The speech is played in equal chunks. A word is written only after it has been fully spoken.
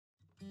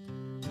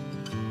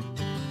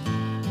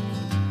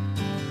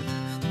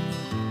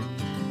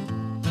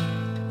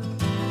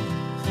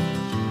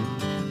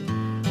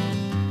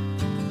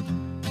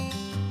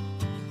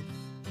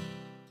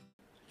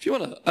If you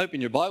want to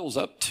open your Bibles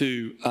up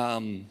to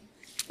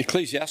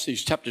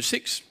Ecclesiastes chapter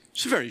 6,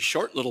 it's a very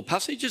short little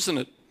passage, isn't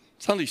it?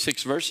 It's only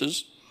 6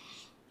 verses.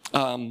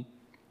 In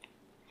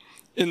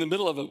the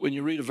middle of it, when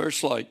you read a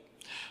verse like,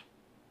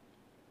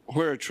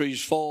 where a tree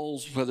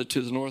falls, whether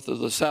to the north or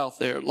the south,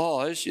 there it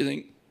lies, you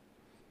think,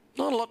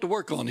 not a lot to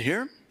work on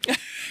here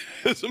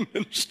as a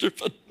minister,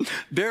 but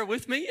bear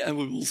with me and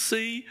we will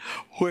see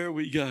where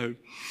we go.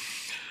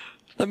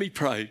 Let me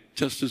pray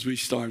just as we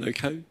start,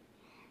 okay?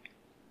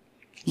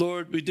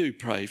 Lord, we do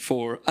pray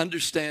for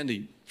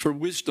understanding, for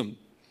wisdom,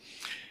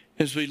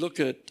 as we look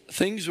at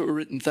things that were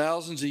written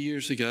thousands of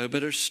years ago,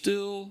 but are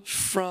still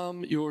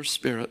from your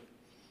Spirit.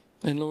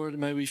 And Lord,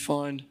 may we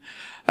find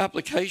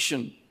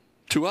application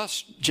to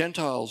us,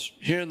 Gentiles,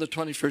 here in the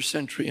 21st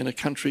century in a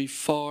country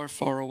far,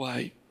 far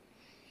away.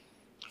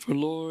 For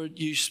Lord,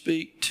 you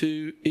speak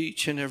to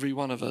each and every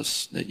one of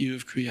us that you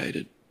have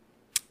created.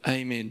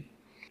 Amen.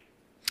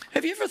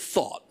 Have you ever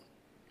thought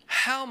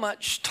how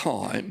much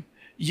time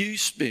you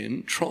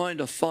spend trying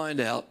to find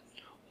out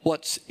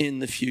what's in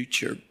the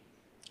future?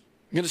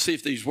 I'm going to see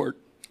if these work.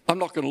 I'm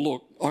not going to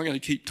look. I'm going to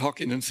keep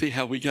talking and see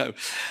how we go.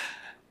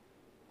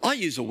 I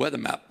use a weather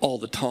map all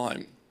the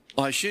time.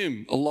 I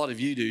assume a lot of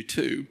you do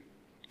too,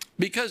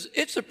 because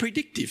it's a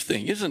predictive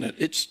thing, isn't it?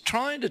 It's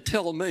trying to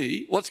tell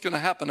me what's going to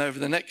happen over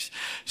the next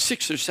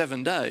 6 or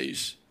 7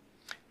 days.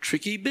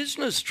 Tricky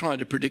business trying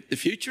to predict the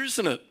future,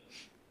 isn't it?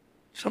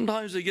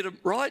 Sometimes they get it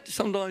right,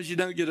 sometimes you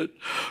don't get it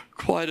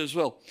quite as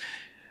well.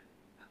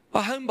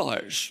 Home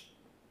buyers,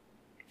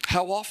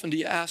 how often do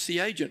you ask the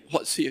agent,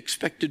 what's the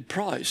expected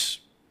price?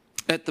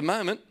 At the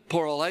moment,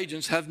 poor old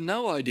agents have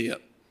no idea.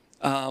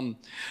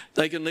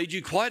 They can lead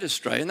you quite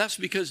astray, and that's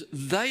because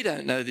they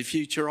don't know the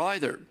future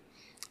either.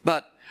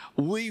 But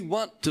we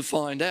want to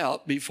find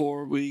out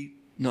before we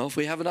know if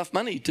we have enough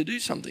money to do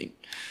something.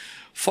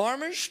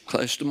 Farmers,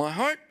 close to my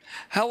heart,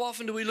 how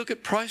often do we look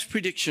at price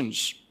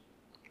predictions,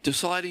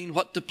 deciding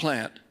what to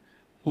plant,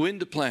 when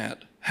to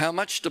plant, how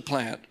much to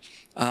plant,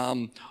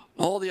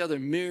 all the other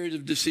myriad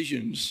of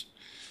decisions.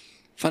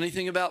 Funny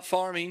thing about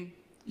farming,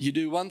 you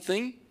do one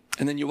thing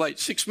and then you wait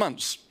 6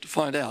 months to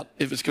find out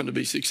if it's going to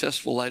be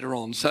successful later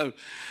on. So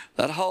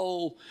that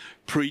whole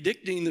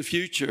predicting the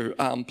future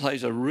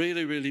plays a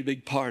really, really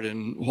big part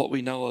in what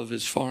we know of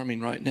as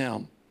farming right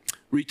now.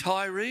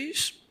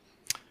 Retirees,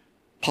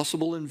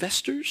 possible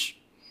investors,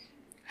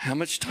 how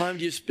much time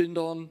do you spend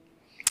on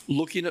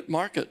looking at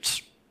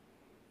markets,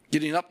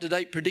 getting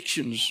up-to-date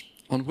predictions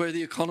on where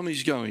the economy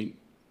is going,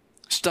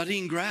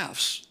 studying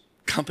graphs,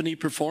 company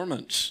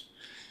performance?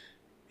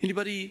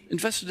 Anybody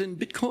invested in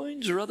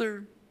bitcoins or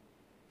other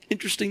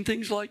interesting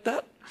things like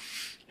that?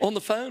 On the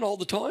phone all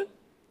the time,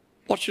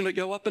 watching it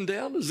go up and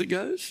down as it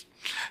goes,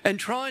 and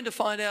trying to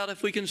find out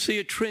if we can see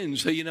a trend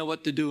so you know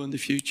what to do in the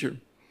future.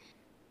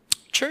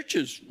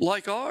 Churches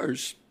like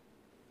ours,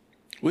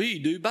 we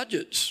do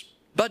budgets.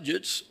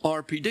 Budgets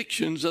are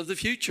predictions of the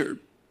future,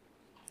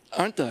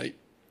 aren't they?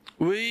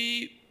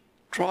 We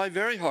try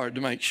very hard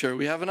to make sure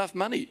we have enough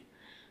money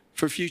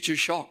for future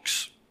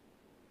shocks.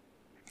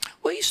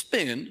 We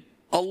spend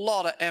a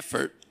lot of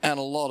effort and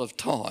a lot of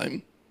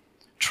time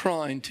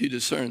trying to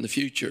discern the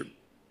future.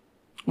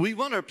 We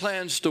want our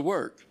plans to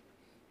work.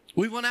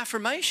 We want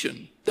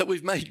affirmation that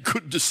we've made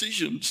good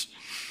decisions.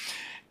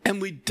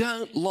 And we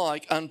don't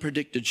like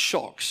unpredicted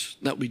shocks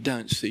that we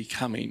don't see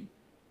coming.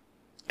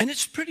 And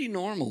it's pretty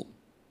normal.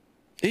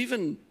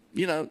 Even,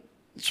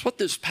 it's what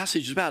this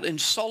passage is about. In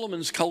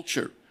Solomon's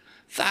culture,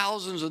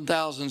 thousands and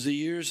thousands of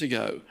years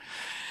ago,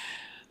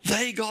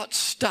 they got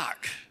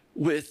stuck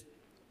with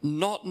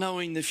not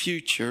knowing the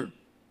future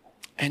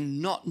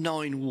and not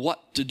knowing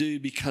what to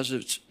do because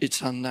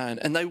it's unknown.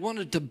 And they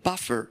wanted to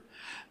buffer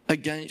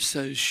against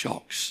those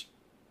shocks.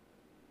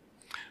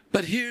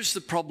 But here's the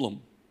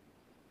problem.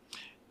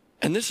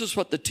 And this is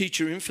what the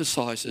teacher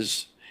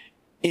emphasizes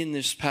in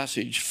this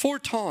passage. 4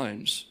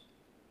 times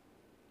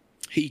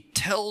he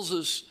tells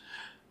us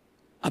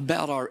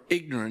about our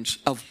ignorance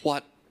of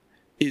what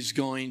is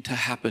going to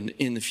happen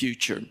in the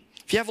future.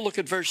 If you have a look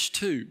at verse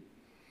 2,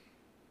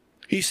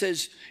 he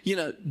says,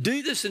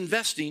 do this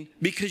investing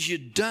because you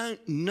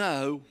don't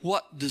know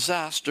what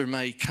disaster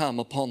may come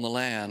upon the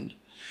land.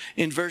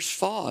 In verse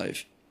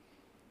 5,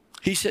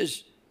 he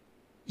says,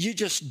 you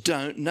just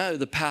don't know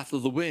the path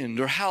of the wind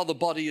or how the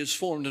body is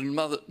formed in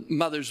a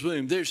mother's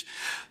womb. There's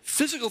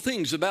physical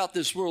things about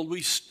this world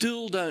we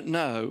still don't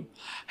know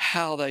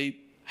how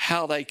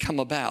they come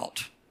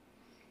about.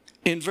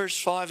 In verse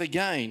 5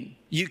 again,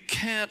 you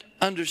can't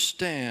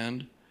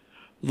understand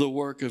the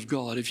work of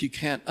God if you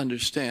can't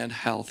understand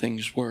how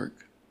things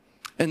work.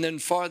 And then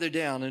farther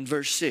down in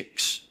verse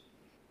 6,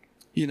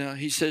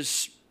 he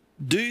says,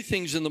 do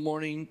things in the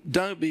morning,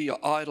 don't be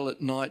idle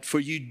at night, for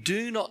you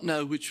do not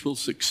know which will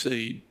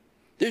succeed.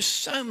 There's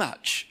so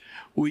much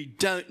we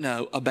don't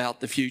know about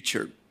the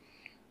future.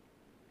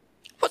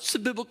 What's the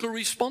biblical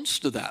response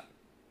to that?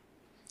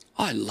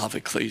 I love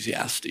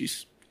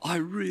Ecclesiastes. I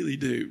really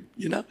do,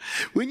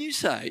 When you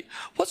say,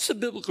 what's the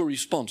biblical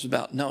response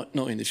about not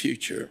knowing the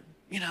future?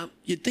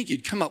 you'd think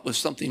you'd come up with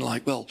something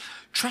like, well,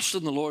 trust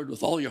in the Lord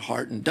with all your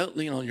heart and don't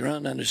lean on your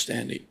own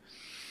understanding.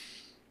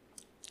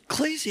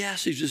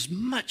 Ecclesiastes is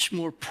much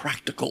more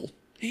practical.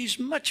 He's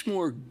much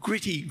more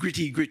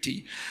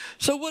gritty.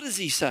 So what does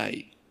he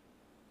say?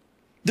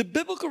 The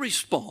biblical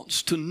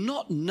response to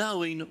not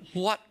knowing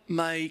what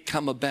may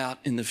come about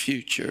in the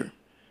future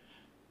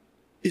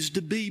is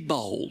to be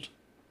bold.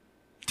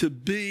 To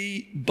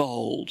be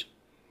bold.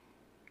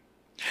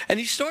 And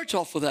he starts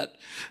off with that.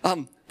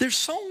 There's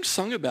songs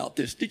sung about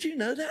this. Did you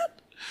know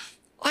that?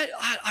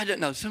 I don't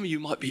know. Some of you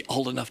might be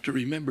old enough to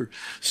remember.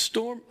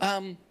 Storm,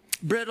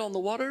 bread on the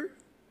water,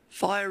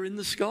 fire in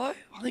the sky.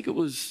 I think it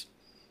was,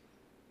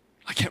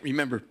 I can't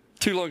remember.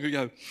 Too long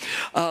ago.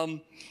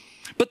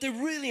 But they're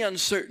really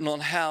uncertain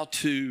on how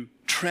to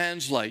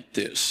translate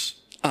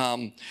this.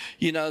 Some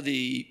of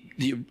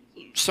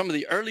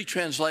the early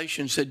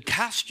translations said,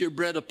 cast your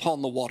bread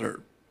upon the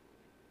water.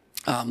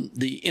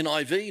 The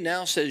NIV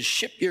now says,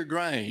 ship your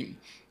grain.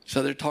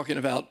 So they're talking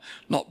about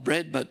not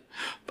bread, but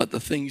the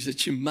things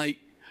that you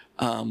make,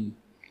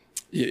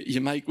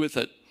 you make with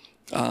it.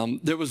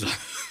 There was a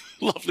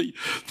lovely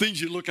things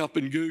you look up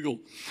in Google.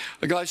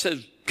 A guy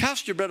says,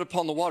 cast your bread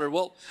upon the water.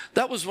 Well,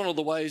 that was one of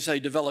the ways they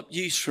developed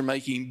yeast for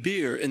making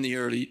beer in the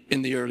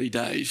early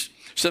days.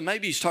 So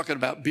maybe he's talking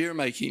about beer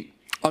making.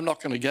 I'm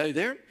not going to go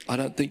there. I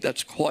don't think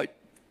that's quite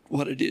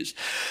what it is.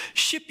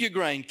 Ship your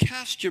grain,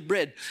 cast your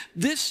bread.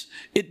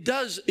 It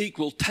does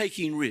equal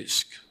taking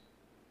risk.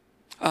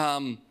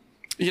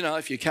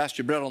 If you cast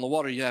your bread on the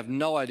water, you have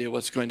no idea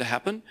what's going to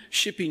happen.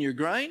 Shipping your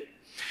grain.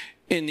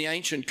 In the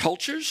ancient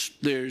cultures,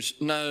 there's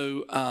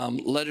no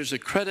letters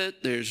of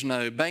credit, there's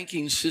no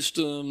banking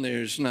system,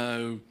 there's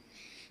no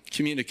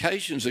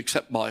communications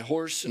except by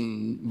horse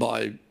and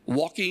by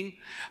walking.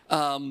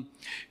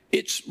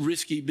 It's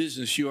risky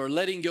business. You are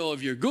letting go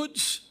of your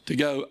goods to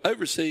go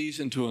overseas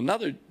into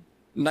another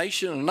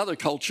nation, another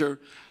culture,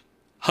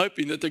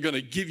 hoping that they're going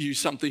to give you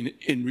something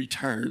in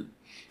return.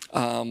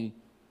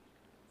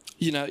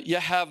 You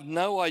have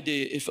no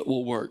idea if it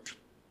will work.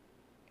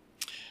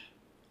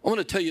 I want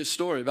to tell you a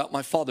story about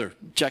my father,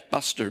 Jack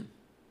Buster.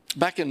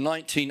 Back in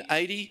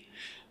 1980,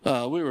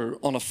 we were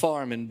on a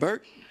farm in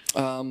Burke.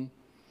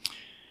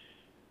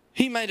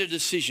 He made a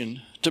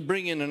decision to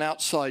bring in an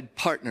outside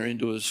partner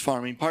into his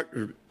farming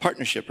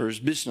partnership or his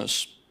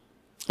business.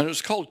 And it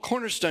was called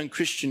Cornerstone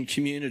Christian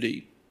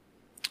Community.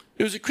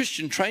 It was a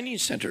Christian training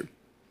center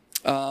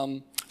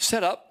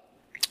set up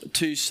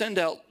to send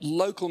out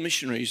local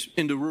missionaries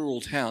into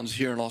rural towns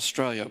here in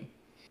Australia.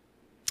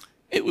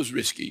 It was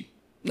risky,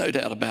 no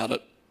doubt about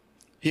it.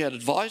 He had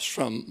advice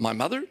from my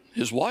mother,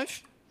 his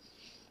wife,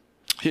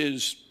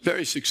 his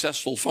very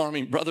successful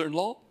farming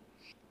brother-in-law,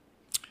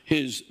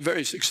 his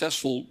very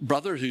successful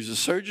brother who's a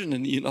surgeon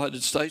in the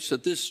United States,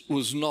 that this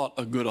was not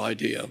a good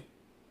idea.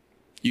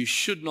 You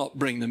should not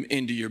bring them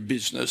into your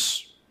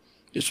business.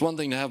 It's one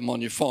thing to have them on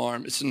your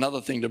farm. It's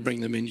another thing to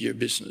bring them into your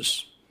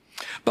business.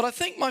 But I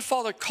think my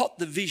father caught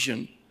the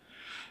vision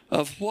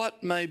of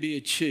what may be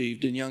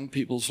achieved in young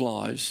people's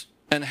lives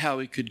and how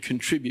he could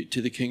contribute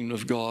to the kingdom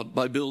of God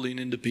by building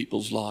into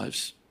people's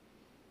lives.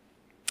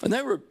 And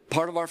they were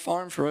part of our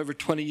farm for over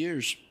 20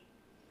 years.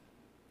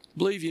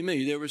 Believe you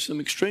me, there were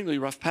some extremely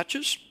rough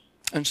patches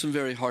and some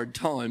very hard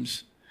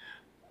times.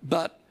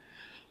 But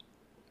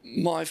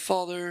I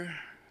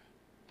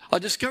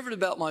discovered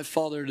about my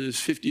father at his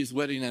 50th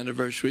wedding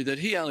anniversary that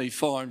he only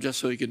farmed just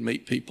so he could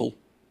meet people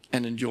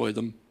and enjoy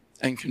them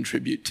and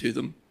contribute to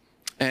them.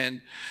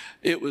 And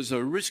it was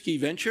a risky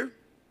venture.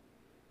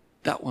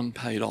 That one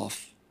paid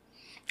off.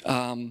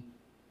 And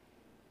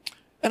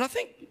I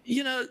think,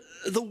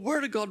 the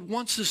Word of God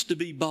wants us to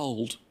be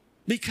bold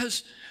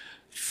because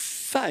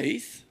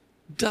faith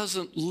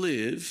doesn't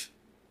live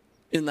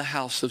in the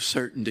house of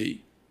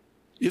certainty.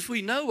 If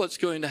we know what's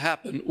going to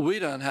happen, we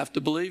don't have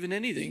to believe in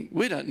anything.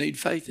 We don't need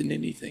faith in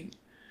anything.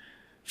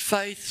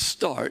 Faith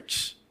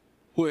starts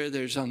where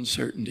there's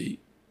uncertainty.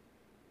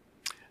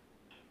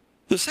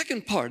 The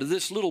second part of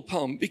this little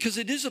poem, because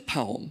it is a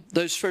poem,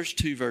 those first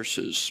two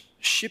verses,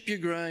 ship your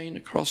grain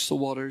across the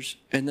waters,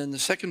 and then the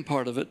second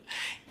part of it,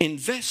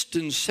 invest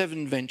in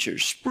 7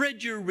 ventures,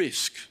 spread your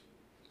risk.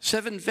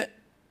 7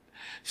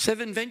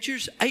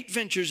 ventures, 8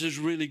 ventures is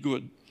really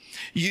good.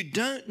 You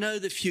don't know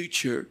the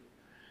future,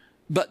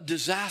 but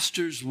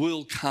disasters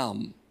will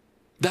come.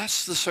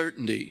 That's the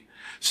certainty.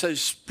 So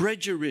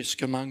spread your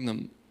risk among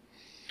them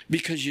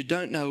because you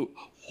don't know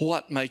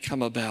what may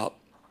come about.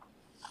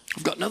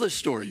 I've got another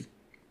story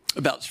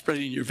about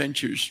spreading your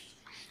ventures.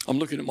 I'm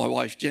looking at my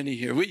wife, Jenny,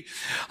 here.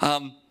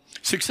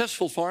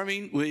 Successful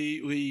farming,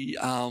 we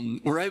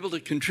were able to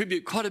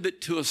contribute quite a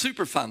bit to a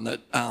super fund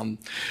that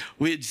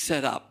we had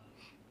set up.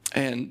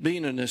 And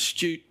being an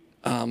astute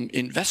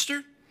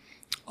investor,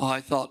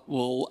 I thought,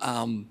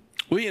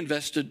 we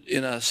invested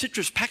in a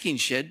citrus packing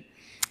shed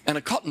and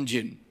a cotton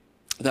gin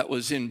that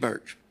was in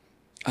Burke,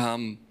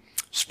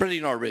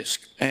 spreading our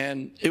risk.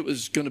 And it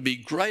was going to be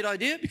a great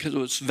idea because it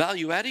was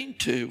value adding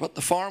to what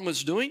the farm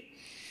was doing.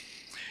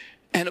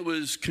 And it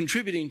was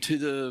contributing to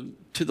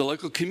the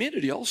local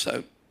community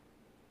also.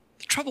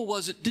 The trouble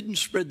was it didn't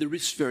spread the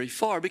risk very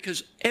far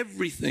because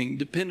everything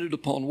depended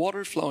upon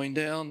water flowing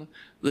down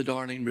the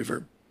Darling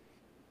River.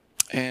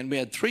 And we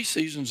had 3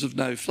 seasons of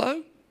no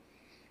flow.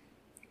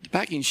 The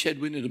packing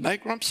shed went into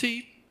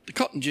bankruptcy. The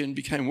cotton gin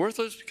became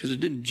worthless because it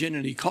didn't gin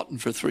any cotton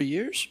for 3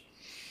 years.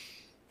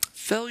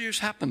 Failures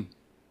happen.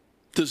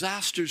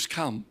 Disasters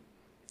come.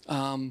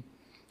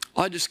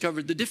 I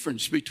discovered the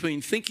difference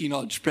between thinking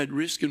I'd spread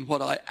risk and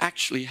what I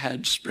actually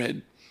had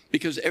spread,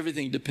 because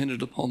everything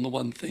depended upon the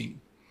one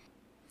thing.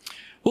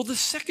 Well, the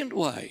second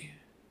way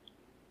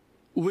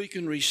we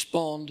can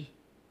respond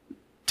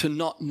to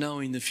not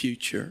knowing the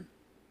future,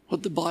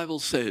 what the Bible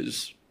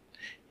says,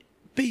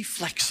 be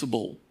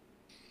flexible.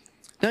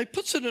 Now, he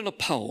puts it in a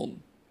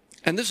poem,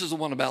 and this is the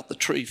one about the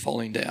tree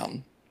falling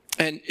down.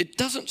 And it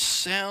doesn't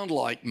sound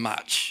like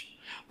much,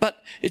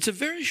 but it's a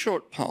very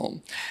short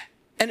poem,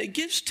 and it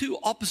gives 2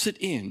 opposite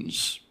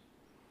ends.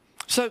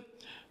 So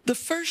the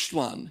first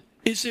one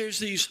is there's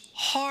these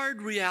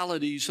hard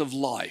realities of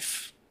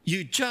life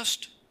you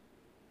just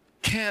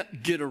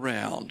can't get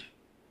around.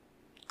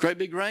 Great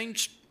big rain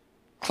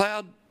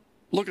cloud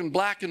looking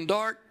black and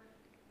dark,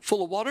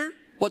 full of water.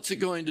 What's it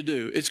going to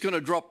do? It's going to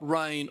drop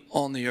rain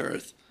on the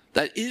earth.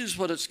 That is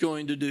what it's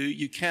going to do.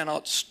 You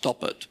cannot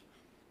stop it.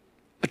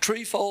 A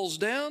tree falls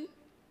down.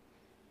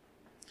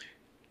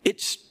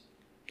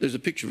 There's a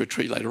picture of a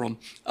tree later on.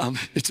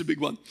 It's a big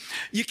one.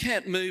 You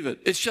can't move it.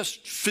 It's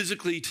just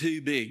physically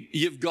too big.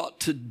 You've got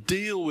to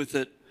deal with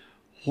it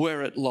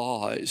where it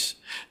lies.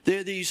 There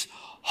are these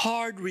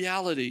hard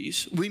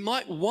realities. We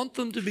might want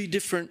them to be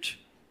different,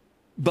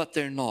 but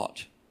they're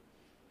not.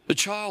 A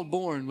child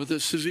born with a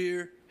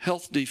severe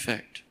health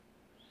defect.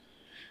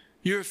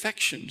 Your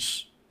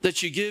affections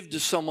that you give to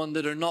someone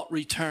that are not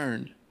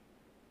returned.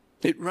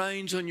 It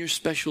rains on your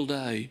special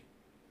day.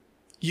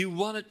 You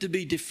want it to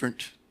be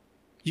different.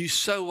 You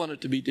so want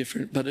it to be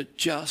different, but it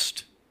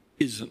just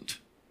isn't.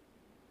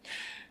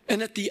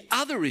 And at the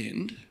other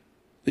end,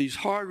 these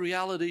hard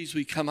realities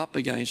we come up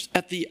against,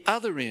 at the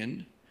other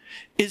end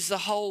is the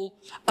whole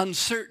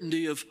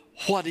uncertainty of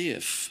what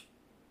if?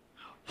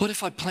 What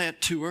if I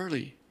plant too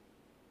early?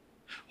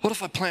 What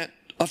if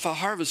I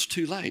harvest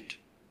too late?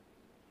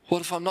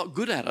 What if I'm not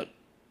good at it?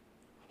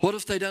 What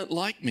if they don't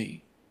like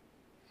me?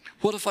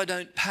 What if I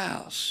don't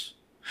pass?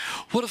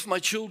 What if my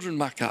children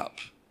muck up?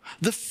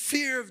 The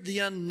fear of the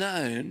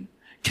unknown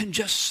can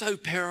just so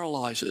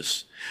paralyze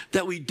us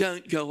that we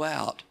don't go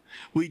out.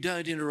 We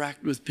don't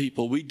interact with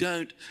people. We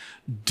don't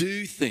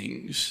do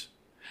things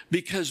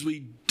because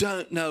we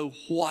don't know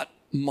what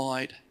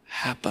might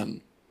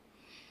happen.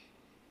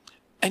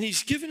 And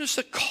he's given us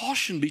a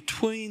caution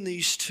between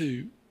these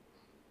two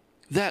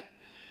that,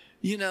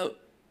 you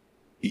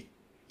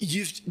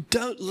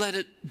don't let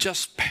it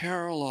just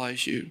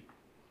paralyze you.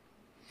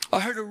 I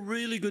heard a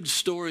really good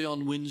story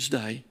on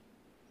Wednesday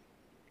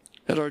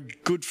at our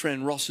good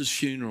friend Ross's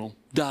funeral.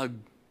 Doug,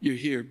 you're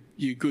here,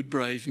 you good,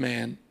 brave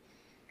man.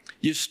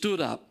 You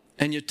stood up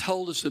and you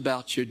told us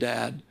about your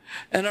dad.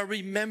 And I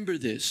remember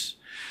this.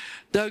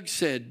 Doug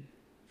said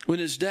when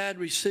his dad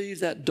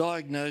received that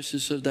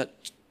diagnosis of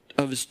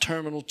his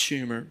terminal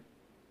tumor,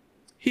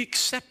 he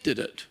accepted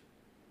it.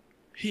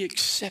 He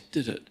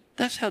accepted it.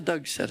 That's how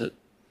Doug said it.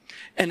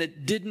 And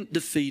it didn't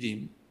defeat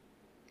him.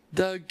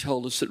 Doug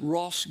told us that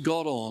Ross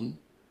got on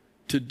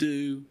to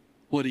do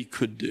what he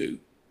could do.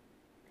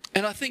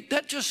 And I think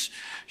that just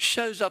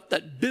shows up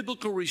that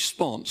biblical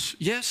response.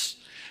 Yes,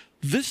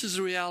 this is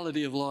the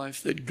reality of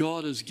life that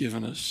God has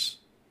given us,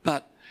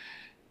 but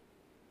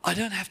I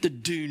don't have to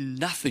do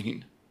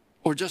nothing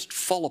or just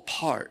fall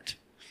apart.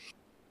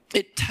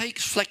 It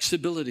takes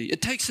flexibility.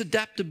 It takes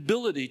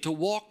adaptability to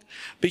walk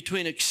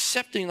between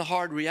accepting the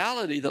hard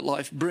reality that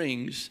life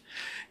brings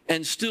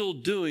and still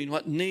doing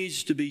what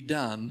needs to be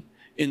done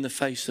in the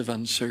face of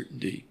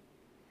uncertainty.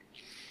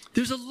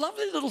 There's a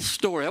lovely little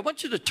story. I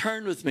want you to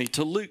turn with me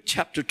to Luke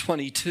chapter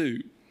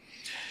 22.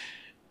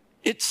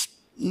 It's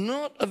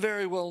not a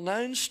very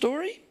well-known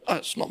story.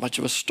 It's not much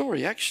of a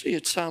story, actually.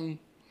 It's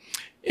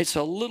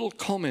a little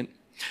comment.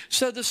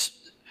 So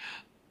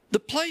the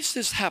place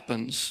this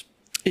happens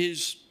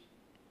is,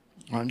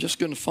 I'm just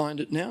going to find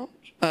it now.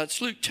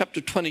 It's Luke chapter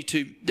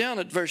 22, down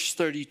at verse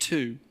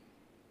 32.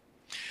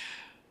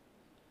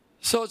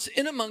 So it's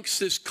in amongst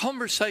this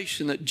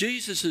conversation that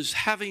Jesus is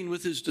having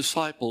with his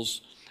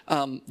disciples.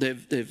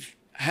 They've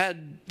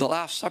had the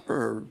Last Supper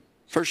or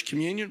First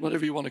Communion,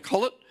 whatever you want to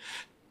call it,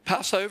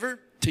 Passover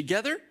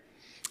together,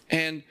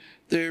 and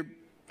they're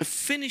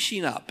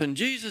finishing up. And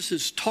Jesus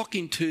is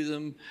talking to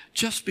them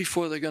just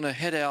before they're going to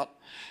head out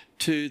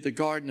to the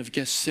Garden of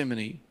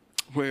Gethsemane,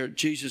 where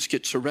Jesus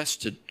gets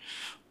arrested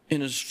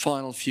in his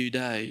final few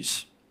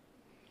days.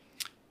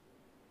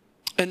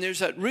 And there's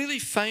that really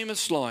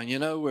famous line,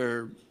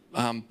 where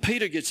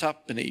Peter gets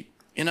up and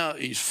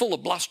he's full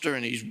of bluster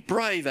and he's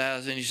brave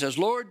and he says,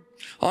 "Lord,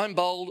 I'm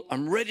bold.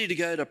 I'm ready to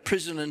go to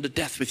prison and to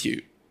death with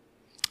you."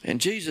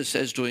 And Jesus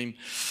says to him,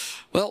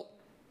 "Well,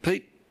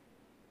 Pete,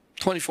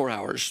 24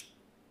 hours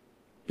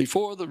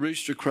before the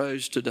rooster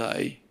crows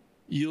today,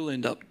 you'll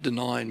end up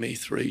denying me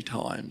 3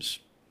 times.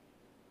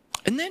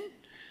 And then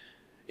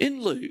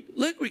in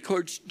Luke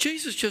records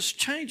Jesus just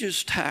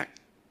changes tack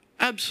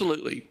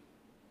absolutely,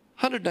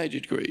 180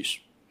 degrees.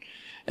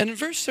 And in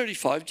verse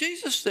 35,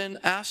 Jesus then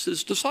asks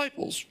his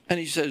disciples, and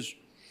he says,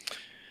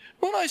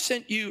 when I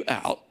sent you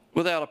out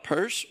without a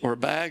purse or a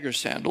bag or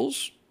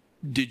sandals,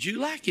 did you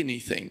lack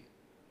anything?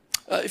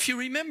 If you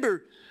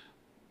remember,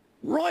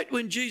 right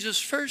when Jesus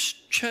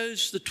first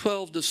chose the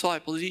 12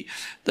 disciples,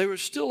 they were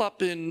still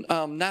up in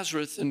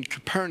Nazareth and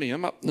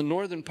Capernaum, up in the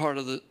northern part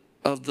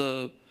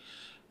of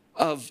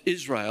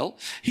Israel.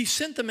 He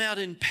sent them out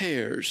in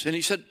pairs, and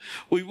he said,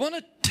 we want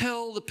to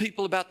tell the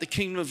people about the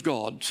kingdom of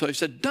God. So he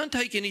said, don't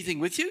take anything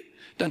with you.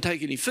 Don't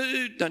take any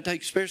food. Don't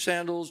take spare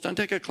sandals. Don't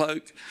take a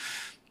cloak.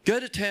 Go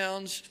to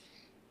towns.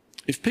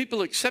 If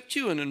people accept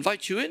you and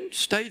invite you in,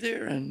 stay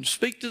there and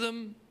speak to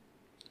them,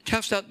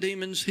 cast out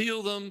demons,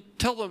 heal them,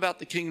 tell them about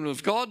the kingdom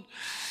of God.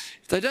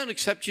 If they don't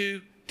accept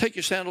you, take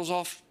your sandals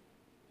off,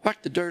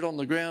 whack the dirt on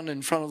the ground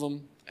in front of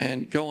them,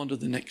 and go on to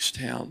the next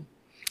town.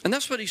 And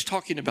that's what he's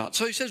talking about.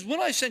 So he says, when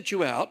I sent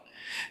you out,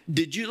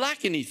 did you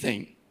lack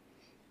anything?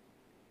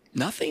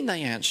 Nothing,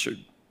 they answered.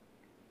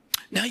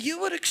 Now you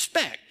would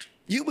expect,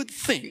 you would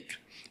think,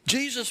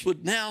 Jesus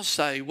would now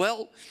say,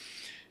 well,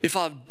 if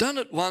I've done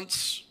it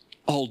once,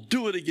 I'll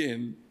do it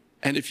again.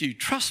 And if you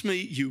trust me,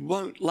 you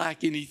won't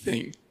lack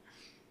anything.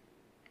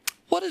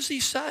 What does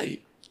he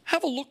say?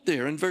 Have a look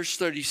there in verse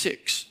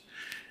 36.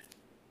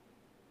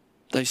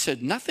 They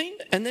said nothing.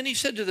 And then he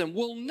said to them,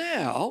 well,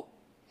 now,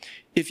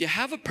 if you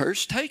have a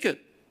purse, take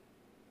it.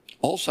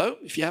 Also,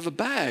 if you have a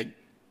bag.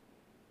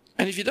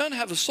 And if you don't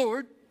have a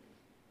sword,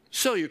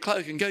 sell your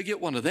cloak and go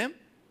get one of them.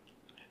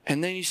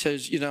 And then he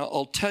says,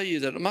 I'll tell you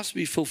that it must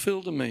be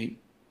fulfilled in me,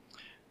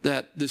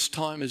 that this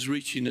time is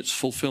reaching its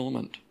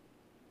fulfillment.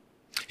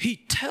 He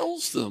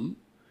tells them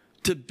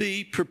to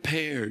be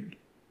prepared.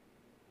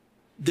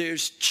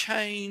 There's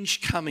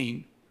change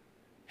coming.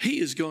 He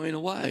is going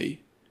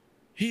away.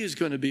 He is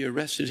going to be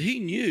arrested. He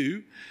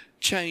knew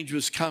change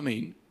was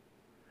coming.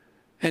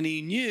 And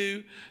he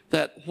knew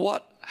that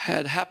what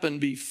had happened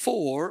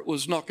before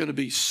was not going to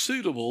be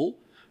suitable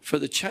for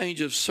the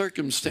change of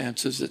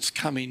circumstances that's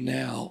coming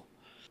now.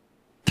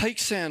 Take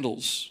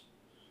sandals.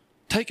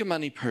 Take a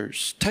money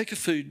purse. Take a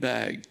food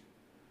bag.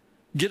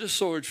 Get a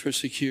sword for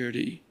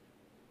security.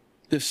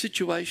 The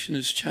situation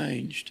has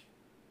changed.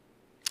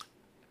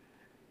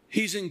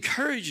 He's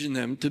encouraging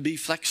them to be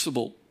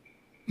flexible.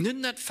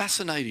 Isn't that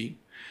fascinating?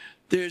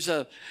 There's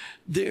a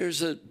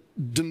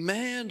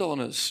demand on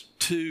us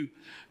to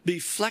be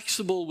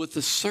flexible with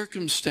the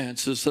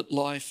circumstances that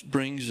life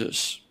brings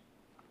us.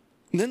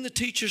 And then the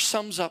teacher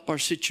sums up our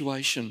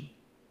situation.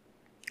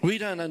 We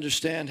don't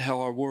understand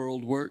how our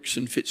world works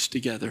and fits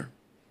together.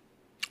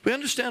 We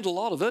understand a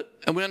lot of it,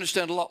 and we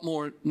understand a lot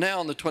more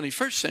now in the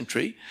 21st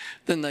century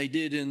than they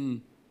did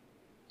in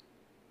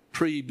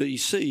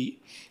pre-BC.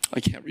 I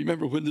can't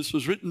remember when this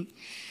was written.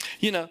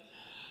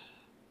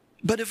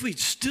 But if we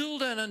still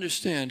don't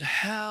understand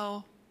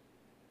how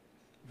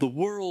the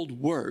world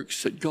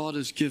works that God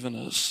has given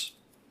us,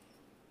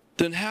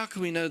 then how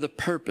can we know the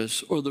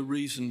purpose or the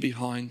reason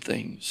behind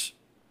things?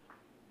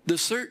 The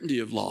certainty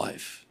of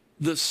life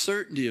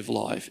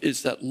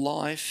is that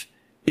life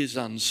is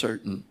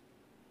uncertain.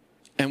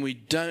 And we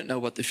don't know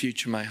what the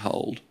future may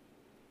hold.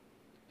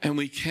 And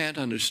we can't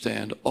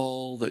understand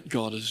all that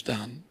God has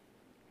done.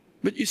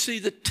 But you see,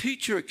 the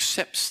teacher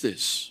accepts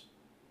this.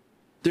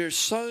 There are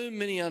so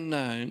many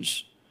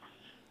unknowns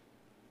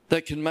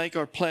that can make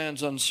our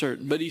plans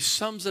uncertain. But he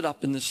sums it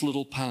up in this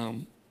little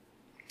poem.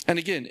 And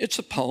again, it's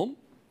a poem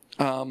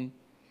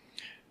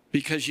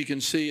because you can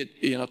see it,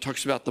 it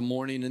talks about the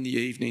morning and the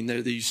evening. There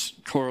are these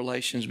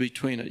correlations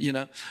between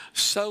it,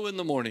 Sow in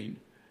the morning.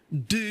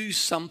 Do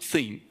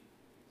something.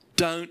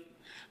 Don't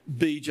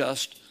be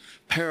just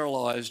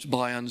paralyzed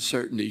by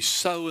uncertainty.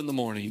 Sow in the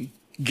morning.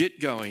 Get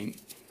going.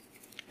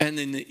 And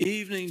in the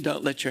evening,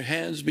 don't let your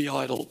hands be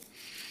idle.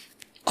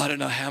 I don't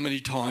know how many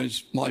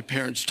times my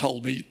parents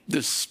told me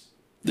this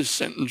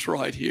sentence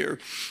right here,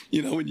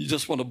 when you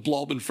just want to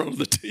blob in front of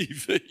the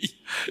TV.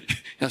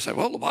 And I say,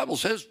 well, the Bible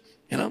says,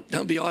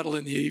 don't be idle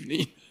in the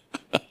evening.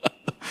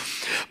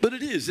 But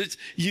it is.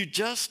 You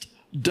just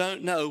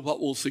don't know what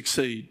will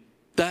succeed.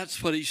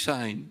 That's what he's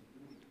saying.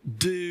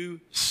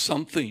 Do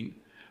something.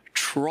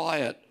 Try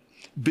it.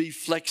 Be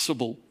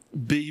flexible.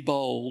 Be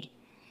bold.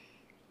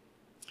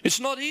 It's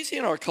not easy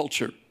in our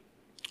culture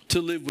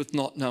to live with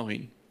not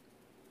knowing.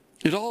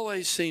 It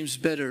always seems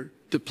better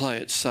to play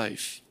it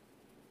safe.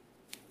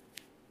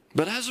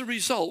 But as a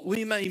result,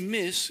 we may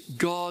miss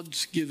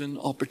God's given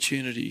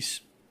opportunities.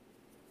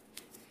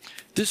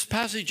 This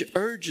passage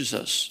urges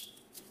us,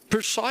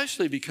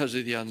 precisely because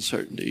of the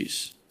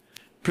uncertainties,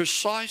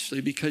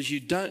 precisely because you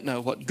don't know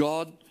what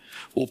God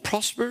will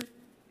prosper,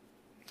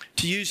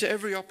 to use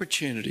every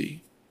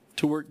opportunity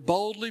to work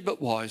boldly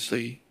but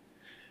wisely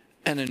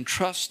and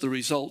entrust the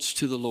results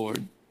to the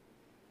Lord,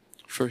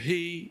 for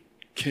He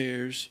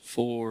cares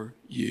for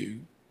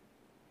you.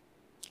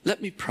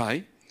 Let me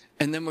pray,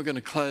 and then we're going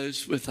to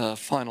close with a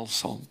final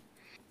song.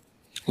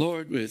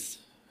 Lord, with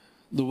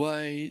the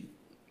way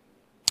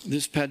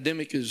this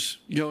pandemic is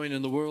going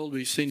in the world,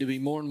 we seem to be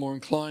more and more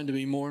inclined to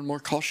be more and more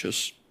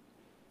cautious,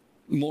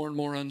 more and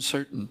more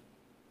uncertain.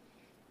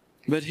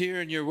 But here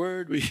in your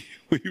word, we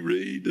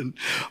read and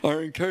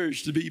are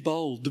encouraged to be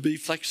bold, to be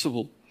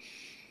flexible.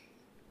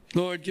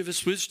 Lord, give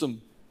us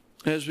wisdom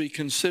as we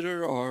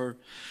consider our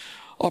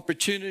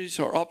opportunities,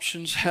 our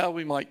options, how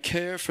we might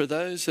care for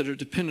those that are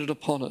dependent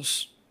upon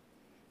us.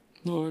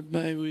 Lord,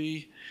 may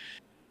we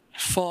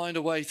find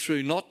a way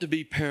through, not to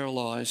be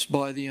paralyzed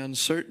by the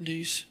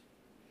uncertainties,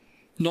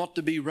 not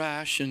to be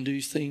rash and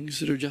do things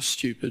that are just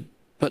stupid,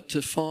 but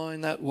to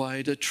find that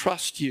way, to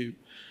trust you,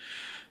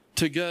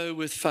 to go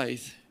with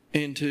faith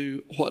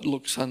into what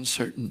looks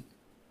uncertain,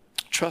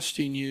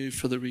 trusting you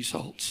for the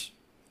results.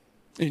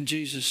 In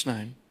Jesus'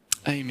 name,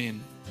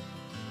 amen.